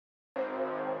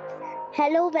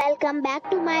Hello, welcome back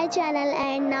to my channel,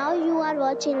 and now you are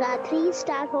watching a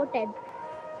 3-star hotel.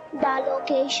 The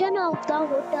location of the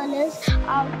hotel is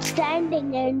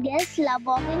outstanding and guests love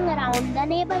walking around the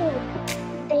neighborhood.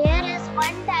 There is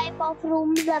one type of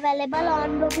rooms available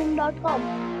on booking.com.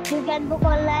 You can book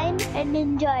online and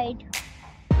enjoy it.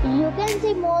 You can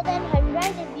see more than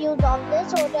 100 reviews of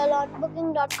this hotel on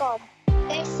booking.com.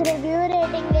 Its review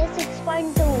rating is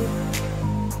 6.2.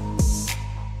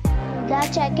 The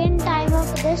check-in time of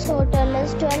this hotel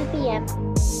is 12 p.m.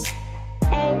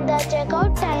 and the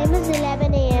check-out time is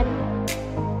 11 a.m.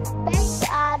 Pets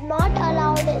are not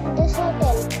allowed in this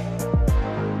hotel.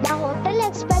 The hotel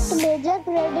accepts major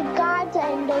credit cards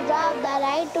and reserves the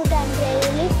right to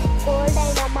temporarily hold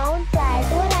an amount prior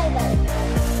to arrival.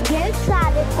 Guests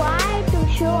are required to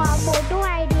show a photo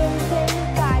ID and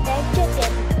credit card at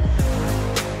check-in.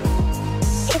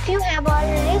 If you have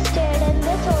already stayed in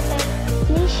this hotel,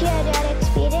 please share your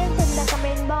experience in the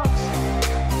comment box.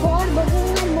 For booking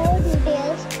and more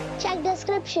details, check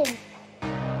description.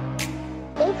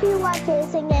 If you are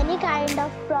facing any kind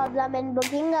of problem in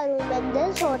booking a room in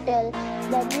this hotel,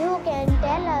 then you can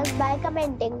tell us by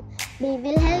commenting. We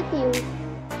will help you.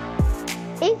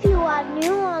 If you are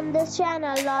new on this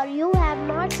channel or you have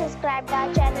not subscribed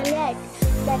our channel yet,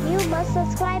 then you must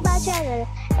subscribe our channel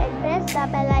and press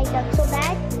the bell icon so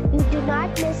that you do not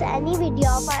miss any video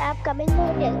of our upcoming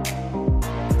hotel.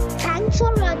 Thanks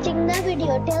for watching the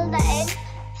video till the end.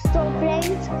 So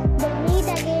friends, we'll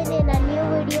meet again in a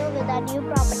new video with a new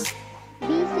property.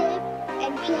 Be safe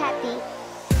and be happy.